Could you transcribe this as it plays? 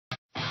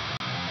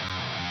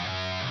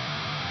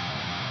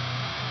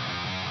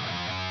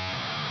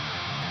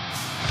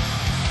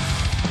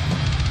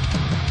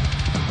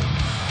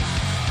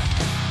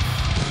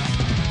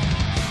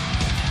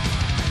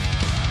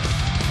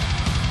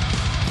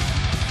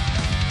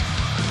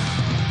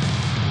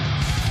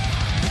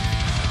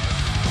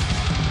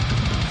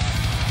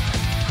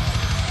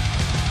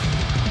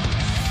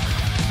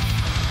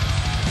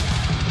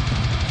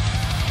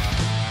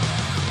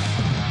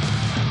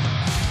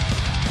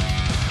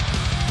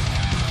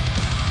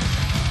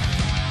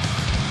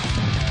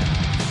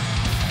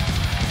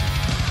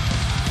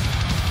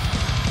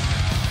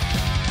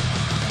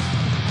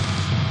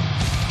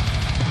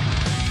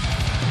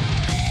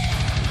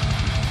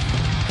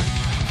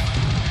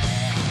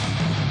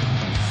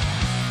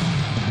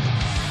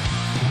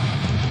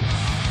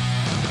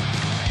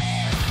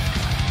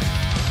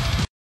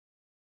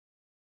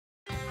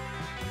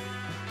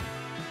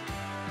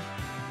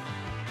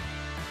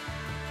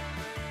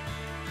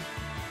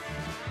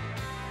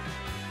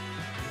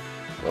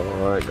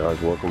Alright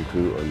guys, welcome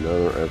to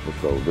another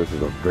episode. This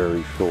is a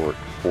very short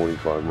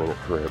 45-minute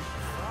trip.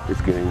 It's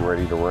getting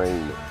ready to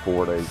rain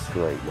 4 days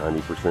straight,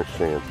 90%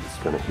 chance it's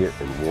going to hit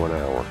in 1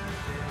 hour.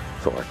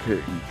 So I could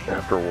eat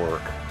after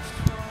work.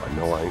 I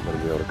know I ain't going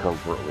to be able to come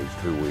for at least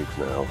 2 weeks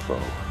now, so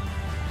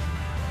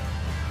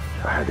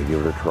I had to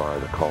give it a try,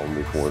 the calm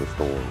before the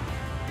storm.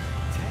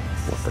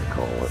 What they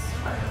call it.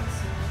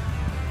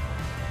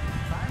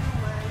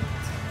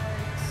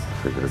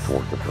 Figured it's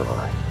worth a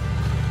try.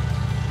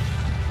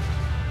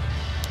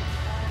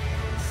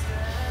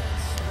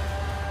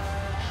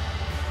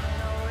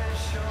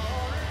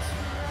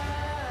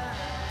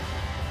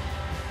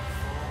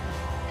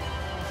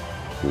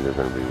 Either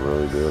going to be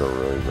really good or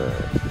really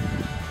bad.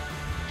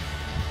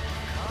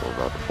 We're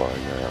about to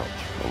find out.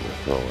 I'm going to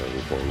throw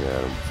everything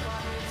at them.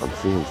 I'm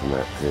seeing some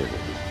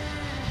activity.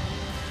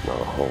 It's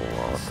not a whole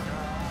lot.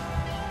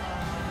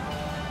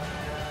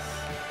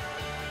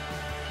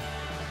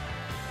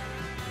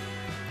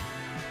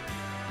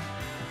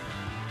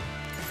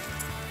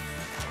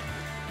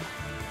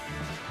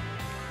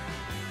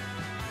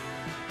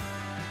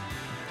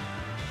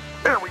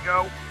 There we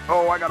go.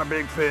 Oh, I got a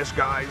big fish,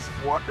 guys.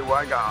 What do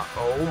I got?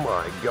 Oh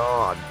my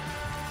God.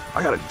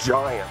 I got a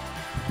giant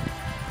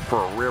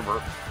for a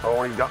river.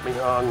 Oh, he got me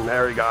hung.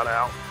 There he got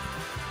out.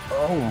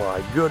 Oh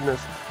my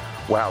goodness.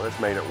 Wow, this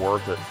made it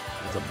worth it.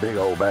 It's a big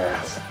old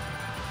bass.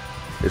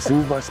 As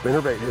soon as my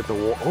spinnerbait hit the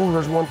wall, oh,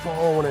 there's one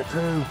following it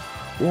too.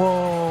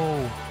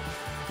 Whoa.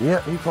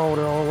 Yep, he followed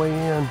it all the way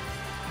in.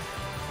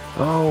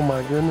 Oh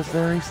my goodness,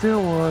 there he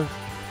still was.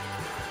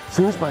 As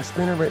soon as my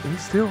spinnerbait,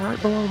 he's still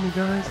right below me,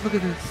 guys. Look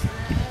at this.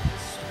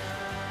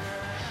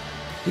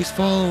 He's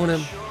following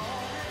him,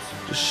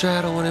 just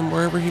shadowing him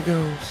wherever he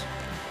goes.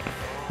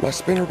 My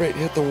spinnerbait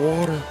hit the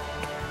water,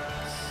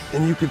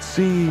 and you could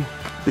see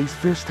these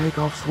fish take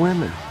off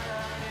swimming.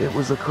 It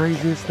was the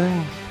craziest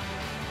thing.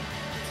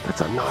 That's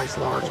a nice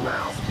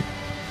largemouth.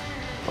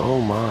 Oh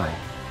my.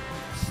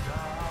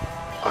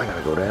 I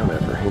gotta go down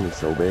after him. He's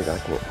so big I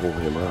can't pull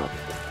him up.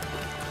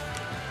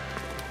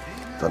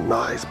 It's a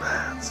nice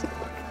bass.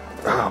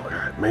 Oh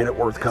God, made it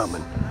worth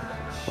coming.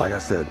 Like I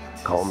said,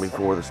 calm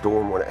before the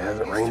storm when it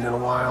hasn't rained in a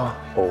while.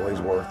 Always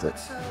worth it.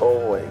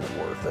 Always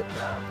worth it.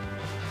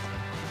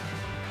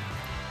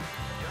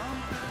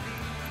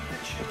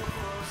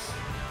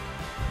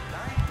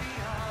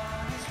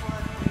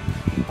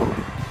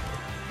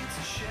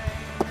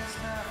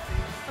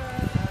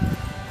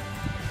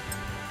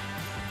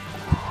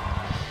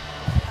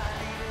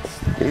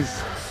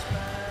 He's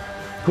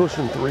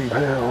pushing 3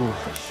 pounds.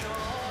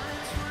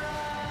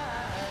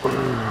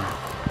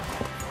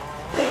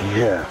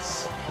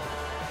 Yes.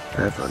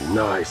 That's a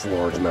nice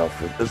largemouth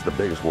fish. This is the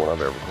biggest one I've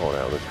ever caught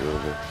out of this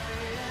river.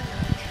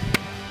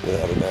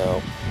 Without a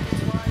doubt.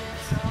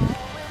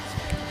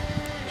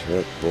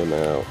 Check him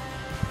out.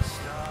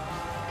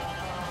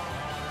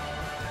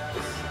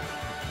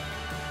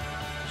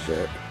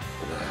 Check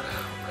that out.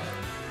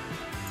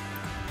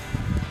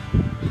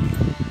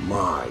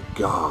 My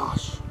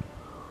gosh.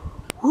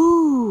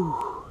 Woo!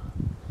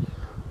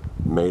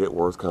 Made it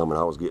worth coming.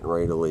 I was getting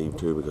ready to leave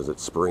too because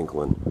it's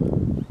sprinkling.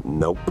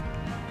 Nope.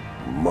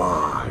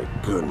 My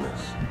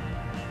goodness.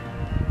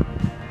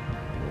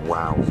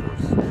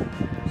 Wowzers.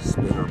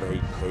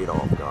 Spinnerbait paid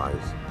off,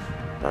 guys.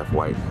 Half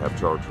white, half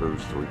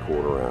chartreuse,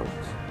 3/4 ounce.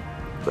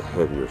 It's a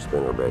heavier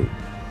spinnerbait.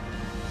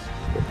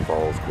 It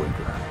falls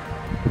quicker.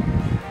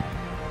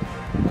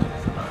 That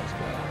is a nice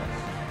bass.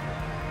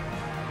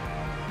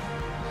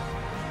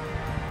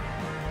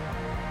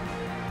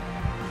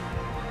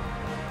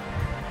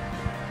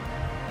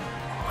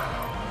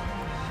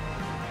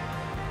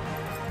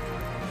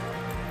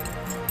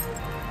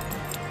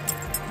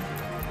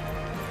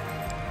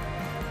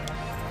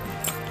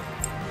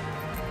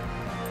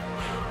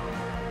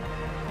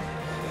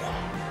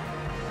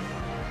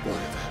 Look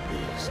at that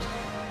beast.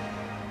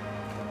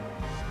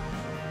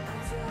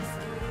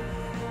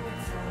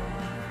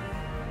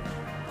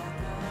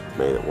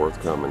 Made it worth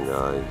coming,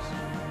 guys.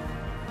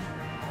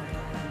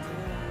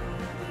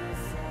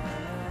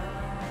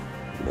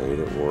 Made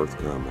it worth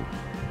coming.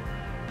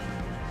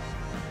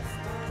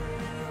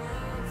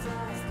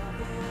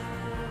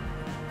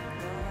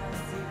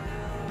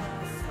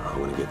 I'm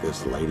gonna get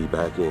this lady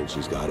back in.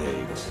 She's got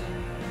eggs.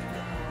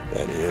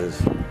 That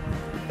is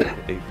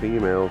a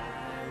female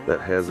that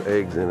has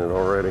eggs in it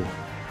already.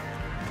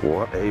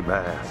 What a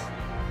bass.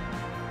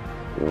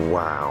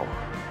 Wow.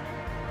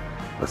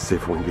 Let's see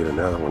if we can get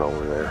another one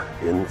over there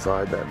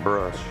inside that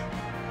brush.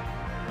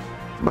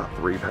 It's about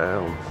 3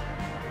 pounds.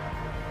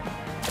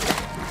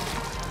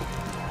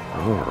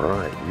 All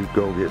right, you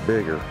go get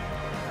bigger.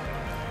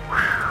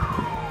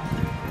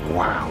 Whew.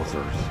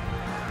 Wowzers.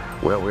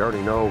 Well, we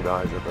already know,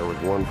 guys, that there was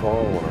one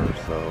following her,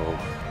 so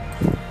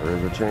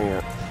there's a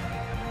chance.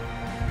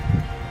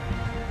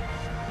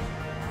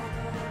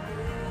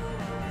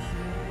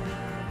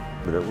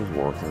 But it was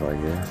worth it, I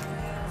guess.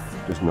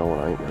 Just knowing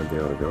I ain't gonna be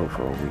able to go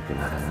for a week and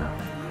a half.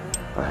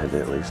 I had to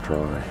at least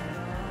try.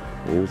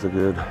 He was a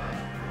good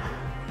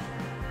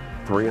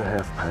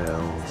 3.5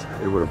 pounds.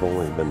 It would have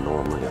only been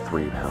normally a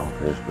 3-pound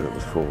fish, but it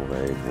was full of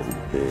eggs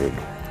and big.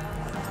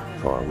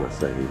 So I'm gonna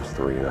say he was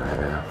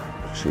 3.5.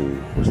 She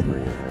was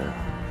 3.5.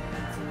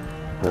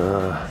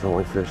 The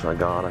only fish I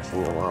got, I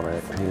seen a lot of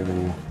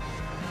activity,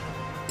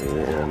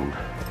 and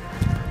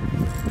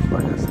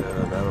like I said,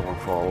 another one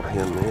followed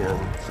him in.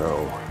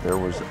 So there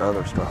was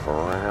other stuff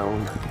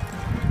around,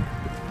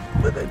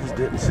 but they just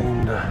didn't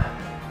seem to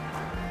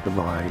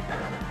bite.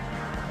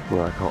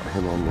 When I caught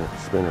him on that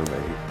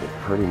spinnerbait, it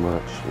pretty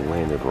much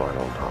landed right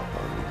on top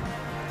of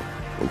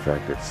him. In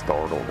fact, it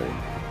startled him.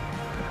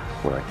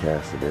 When I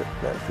casted it,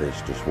 that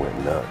fish just went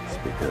nuts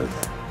because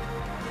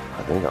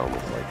I think I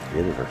almost like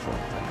hit it or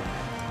something.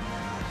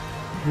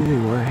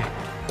 Anyway,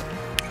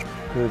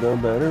 could have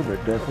done better,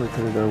 but definitely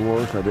could have done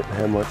worse. I didn't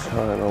have much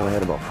time. I only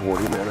had about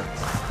 40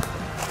 minutes.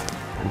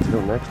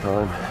 Until next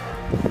time,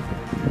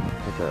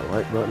 hit that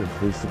like button and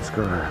please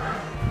subscribe.